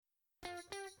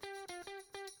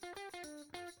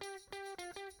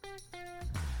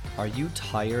Are you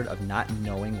tired of not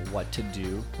knowing what to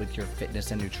do with your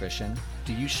fitness and nutrition?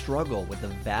 Do you struggle with the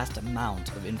vast amount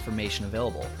of information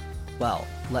available? Well,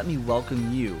 let me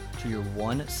welcome you to your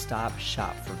one-stop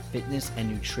shop for fitness and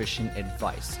nutrition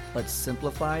advice. Let's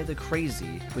simplify the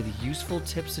crazy with useful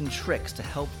tips and tricks to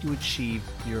help you achieve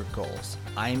your goals.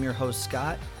 I am your host,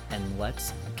 Scott, and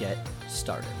let's get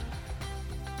started.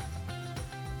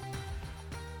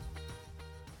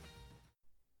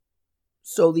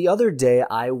 So the other day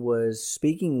I was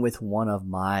speaking with one of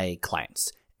my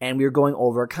clients and we were going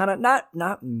over kind of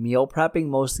not meal prepping,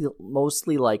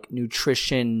 mostly like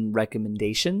nutrition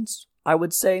recommendations, I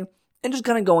would say, and just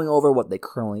kind of going over what they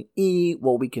currently eat,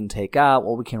 what we can take out,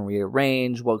 what we can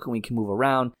rearrange, we can move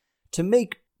around to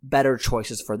make better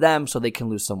choices for them so they can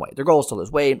lose some weight. Their goal is to lose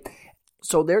weight.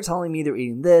 So they're telling me they're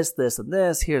eating this, this, and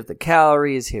this. Here's the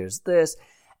calories. Here's this.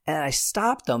 And I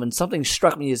stopped them and something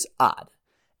struck me as odd.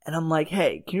 And I'm like,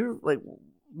 hey, can you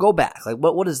go back?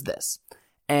 What is this?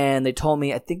 And they told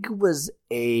me, I think it was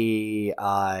a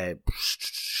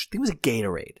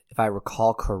Gatorade, if I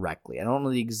recall correctly. I don't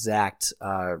know the exact,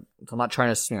 I'm not trying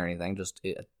to smear anything, I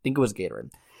think it was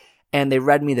Gatorade. And they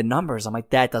read me the numbers. I'm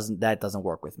like, that doesn't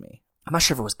work with me. I'm not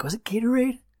sure if it was it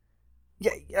Gatorade?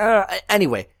 Yeah,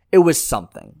 anyway, it was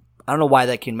something. I don't know why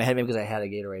that came in my head, maybe because I had a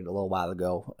Gatorade a little while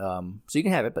ago. So you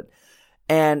can have it,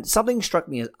 and something struck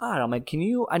me as odd. I'm like,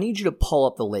 I need you to pull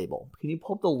up the label. Can you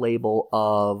pull up the label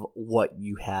of what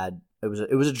you had? It was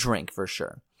a drink for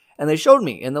sure. And they showed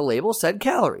me, and the label said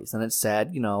calories, and it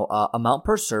said, amount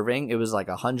per serving. It was like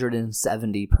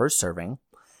 170 per serving.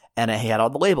 And it had all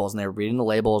the labels, and they were reading the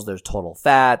labels. There's total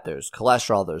fat, there's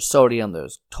cholesterol, there's sodium,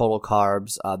 there's total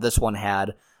carbs. This one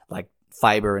had like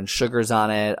fiber and sugars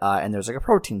on it, and there's like a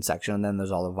protein section, and then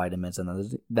there's all the vitamins,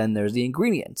 and then there's the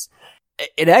ingredients.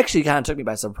 It actually kind of took me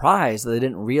by surprise that they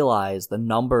didn't realize the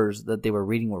numbers that they were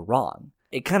reading were wrong.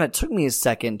 It kind of took me a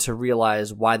second to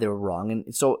realize why they were wrong.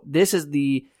 And so this is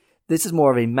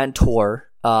more of a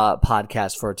mentor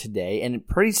podcast for today. And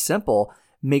pretty simple.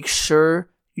 Make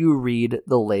sure you read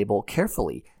the label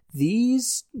carefully.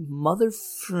 These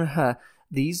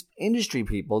industry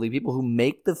people, the people who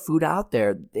make the food out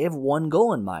there, they have one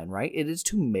goal in mind, right? It is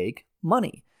to make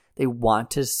money. They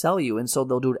want to sell you. And so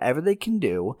they'll do whatever they can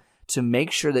do to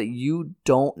make sure that you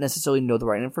don't necessarily know the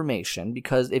right information,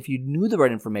 because if you knew the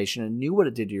right information and knew what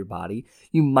it did to your body,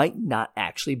 you might not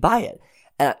actually buy it.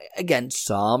 And again,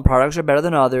 some products are better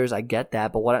than others. I get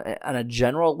that. But on a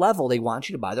general level, they want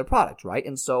you to buy their product, right?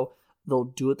 And so they'll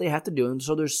do what they have to do. And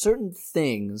so there's certain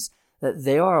things that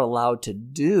they are allowed to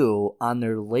do on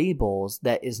their labels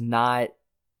that is not,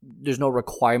 there's no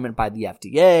requirement by the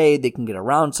FDA. They can get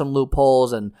around some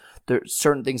loopholes, and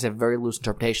certain things have very loose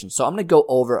interpretations. So I'm going to go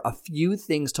over a few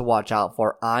things to watch out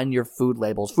for on your food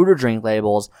labels, food or drink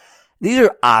labels. These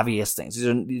are obvious things.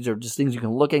 These are just things you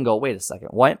can look at and go, wait a second,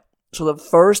 what? So the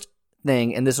first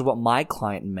thing, and this is what my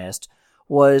client missed,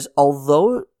 was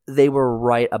although they were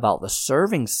right about the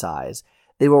serving size,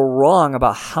 they were wrong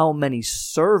about how many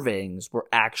servings were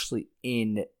actually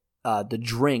in the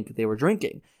drink they were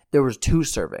drinking. There was 2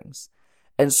 servings.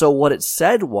 And so what it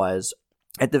said was,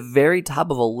 at the very top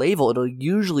of a label, it'll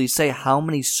usually say how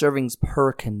many servings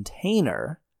per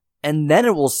container. And then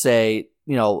it will say,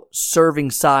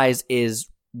 serving size is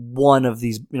one of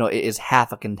these, is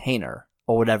half a container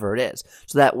or whatever it is.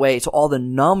 So that way, so all the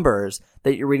numbers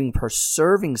that you're reading per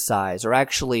serving size are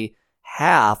actually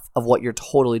half of what you're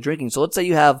totally drinking. So let's say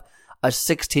you have a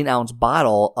 16-ounce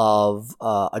bottle of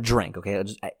a drink, okay,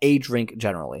 a drink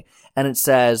generally, and it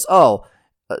says, 2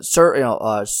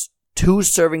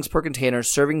 servings per container.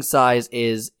 Serving size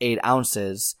is 8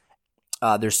 ounces.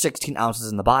 There's 16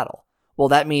 ounces in the bottle. Well,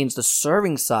 that means the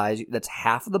serving size, that's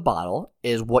half of the bottle,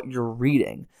 is what you're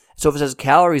reading. So if it says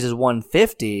calories is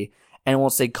 150 and it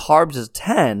won't say carbs is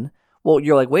 10, well,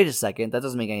 you're like, wait a second, that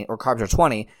doesn't make any, or carbs are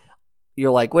 20.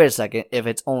 You're like, wait a second, if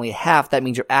it's only half, that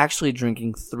means you're actually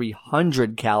drinking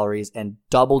 300 calories and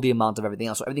double the amount of everything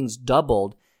else. So everything's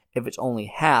doubled if it's only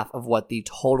half of what the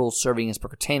total serving is per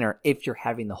container if you're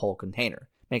having the whole container.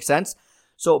 Make sense?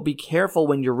 So be careful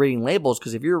when you're reading labels,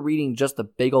 because if you're reading just the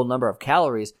big old number of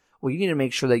calories, well, you need to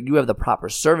make sure that you have the proper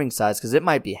serving size, because it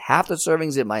might be half the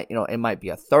servings, it might be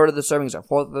a third of the servings or a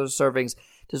fourth of the servings.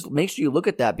 Just make sure you look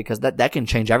at that, because that can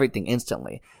change everything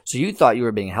instantly. So you thought you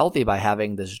were being healthy by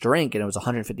having this drink and it was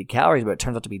 150 calories, but it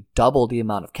turns out to be double the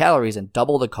amount of calories and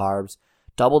double the carbs,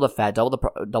 double the fat, double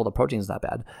the protein is not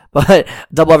bad, but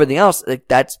double everything else.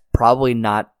 That's probably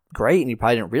not great, and you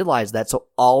probably didn't realize that. So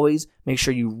always make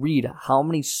sure you read how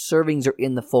many servings are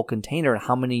in the full container and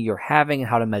how many you're having and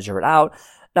how to measure it out.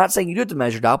 Not saying you do have to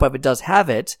measure it out, but if it does have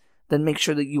it, then make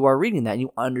sure that you are reading that and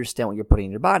you understand what you're putting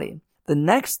in your body. The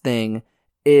next thing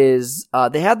is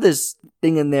they have this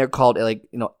thing in there called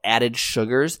added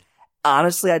sugars.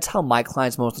 Honestly, I tell my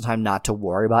clients most of the time not to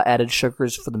worry about added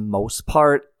sugars for the most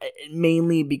part,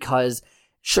 mainly because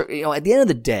at the end of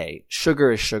the day,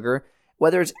 sugar is sugar.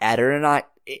 Whether it's added or not,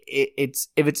 if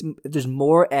there's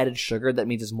more added sugar, that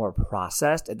means it's more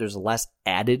processed. If there's less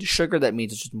added sugar, that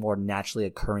means it's just more naturally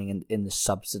occurring in the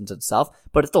substance itself.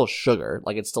 But it's still sugar.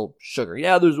 Like, it's still sugar.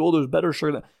 Yeah, there's better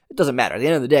sugar. It doesn't matter. At the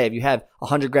end of the day, if you have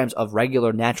 100 grams of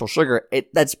regular natural sugar,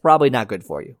 that's probably not good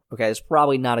for you. Okay, it's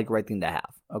probably not a great thing to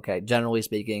have. Okay, generally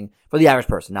speaking, for the average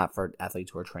person, not for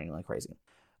athletes who are training like crazy.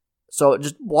 So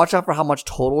just watch out for how much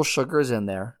total sugar is in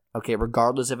there. Okay,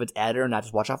 regardless if it's added or not,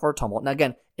 just watch out for a tumult. Now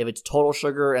again, if it's total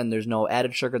sugar and there's no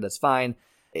added sugar, that's fine.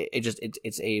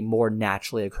 It's a more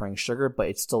naturally occurring sugar, but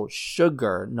it's still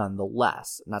sugar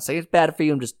nonetheless. I'm not saying it's bad for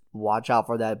you. Just watch out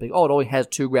for that. It only has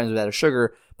 2 grams of added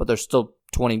sugar, but there's still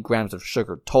 20 grams of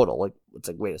sugar total. Like, it's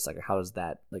like, wait a second, how does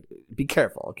that, be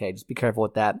careful, okay? Just be careful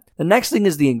with that. The next thing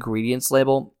is the ingredients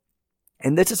label.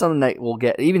 And this is something that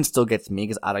even still gets me,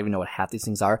 because I don't even know what half these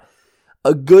things are.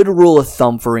 A good rule of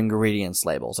thumb for ingredients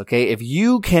labels, okay? If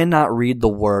you cannot read the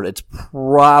word, it's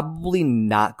probably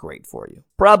not great for you.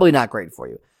 Probably not great for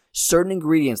you. Certain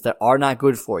ingredients that are not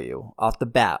good for you off the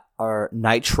bat are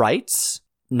nitrites,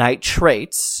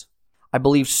 I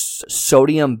believe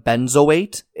sodium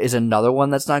benzoate is another one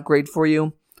that's not great for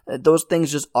you. Those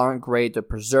things just aren't great. They're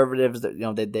preservatives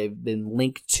that, they've been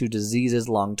linked to diseases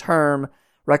long term.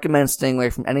 Recommend staying away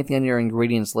from anything on your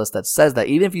ingredients list that says that.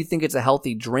 Even if you think it's a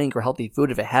healthy drink or healthy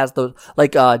food, if it has those,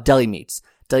 like deli meats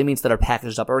that are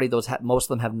packaged up already, most of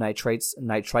them have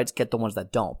nitrites. Get the ones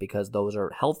that don't, because those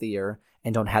are healthier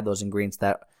and don't have those ingredients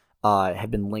that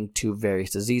have been linked to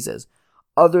various diseases.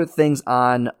 Other things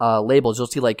on labels, you'll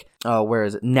see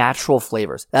natural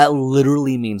flavors. That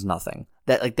literally means nothing.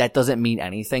 That doesn't mean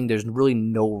anything. There's really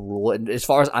no rule. And as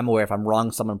far as I'm aware, if I'm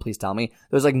wrong, someone please tell me.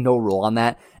 There's no rule on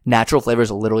that. Natural flavors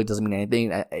literally doesn't mean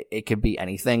anything. It could be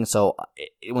anything. So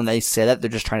when they say that, they're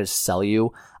just trying to sell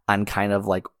you on kind of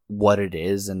what it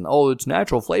is, and it's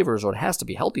natural flavors, or it has to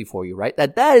be healthy for you, right?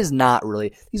 That is not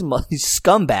really these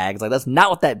scumbags. That's not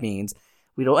what that means.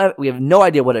 We have no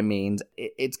idea what it means.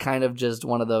 It's kind of just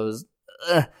one of those.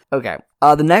 Okay.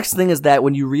 The next thing is that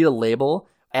when you read a label,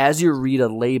 as you read a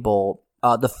label,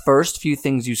 the first few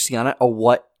things you see on it are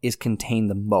what is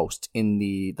contained the most in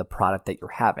the product that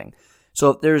you're having.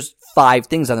 So if there's 5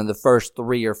 things on there, the first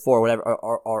 3 or 4, whatever,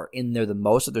 are in there the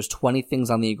most. If there's 20 things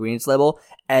on the ingredients label,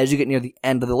 as you get near the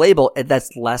end of the label,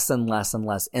 that's less and less and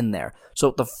less in there.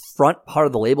 So the front part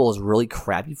of the label is really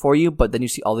crappy for you, but then you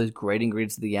see all these great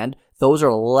ingredients at the end. Those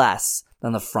are less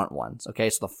than the front ones, okay?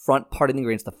 So the front part of the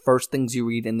ingredients, the first things you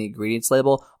read in the ingredients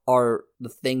label, are the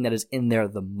thing that is in there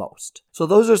the most. So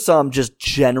those are some just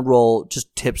general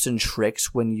tips and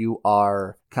tricks when you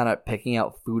are kind of picking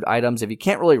out food items. If you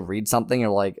can't really read something, you're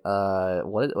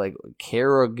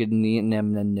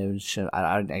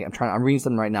carrageenan, I'm reading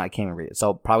something right now, I can't even read it,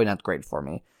 so probably not great for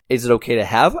me. Is it okay to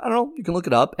have? I don't know. You can look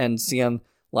it up and see on.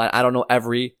 I don't know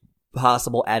every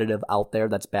possible additive out there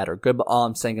that's bad or good, but all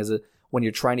I'm saying is that when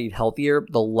you're trying to eat healthier,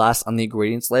 the less on the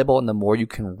ingredients label and the more you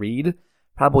can read,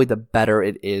 probably the better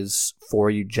it is for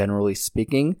you, generally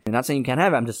speaking. I'm not saying you can't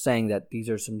have it. I'm just saying that these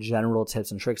are some general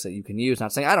tips and tricks that you can use.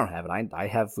 Not saying I don't have it. I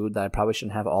have food that I probably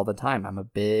shouldn't have all the time. I'm a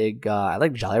big, I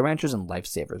like Jolly Ranchers and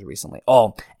Lifesavers recently.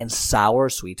 Oh, and sour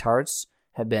sweethearts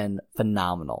have been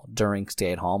phenomenal during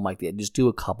stay at home. They just do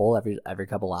a couple every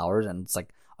couple hours, and it's a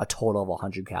total of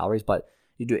 100 calories, but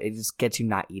it just gets you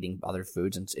not eating other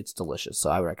foods, and it's delicious. So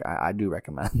I do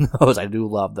recommend those. I do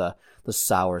love the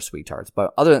sour sweet tarts,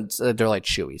 but other than they're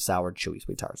sour chewy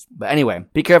sweet tarts. But anyway,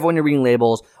 be careful when you're reading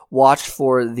labels. Watch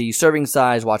for the serving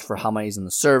size. Watch for how many's in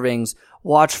the servings.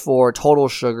 Watch for total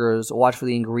sugars. Watch for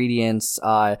the ingredients.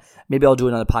 Maybe I'll do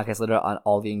another podcast later on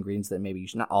all the ingredients that maybe you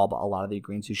should, not all, but a lot of the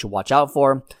ingredients you should watch out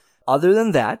for. Other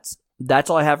than that, that's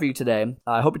all I have for you today.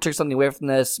 I hope you took something away from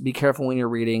this. Be careful when you're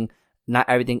reading. Not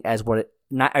everything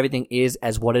is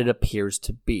as what it appears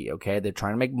to be, okay? They're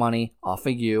trying to make money off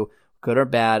of you, good or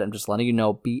bad. I'm just letting you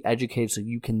know, be educated so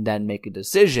you can then make a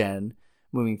decision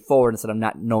moving forward instead of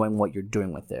not knowing what you're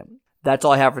doing with it. That's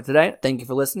all I have for today. Thank you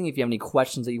for listening. If you have any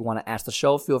questions that you want to ask the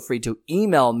show, feel free to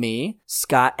email me,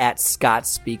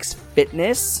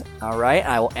 Scott@ScottSpeaksFitness. All right.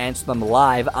 I will answer them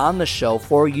live on the show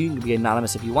for you. You can be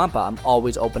anonymous if you want, but I'm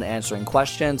always open to answering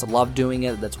questions. I love doing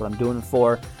it. That's what I'm doing it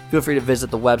for. Feel free to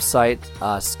visit the website,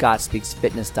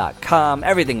 ScottSpeaksFitness.com.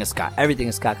 Everything is Scott. Everything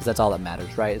is Scott because that's all that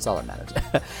matters, right? It's all that matters.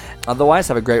 Otherwise,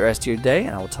 have a great rest of your day,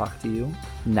 and I will talk to you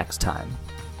next time.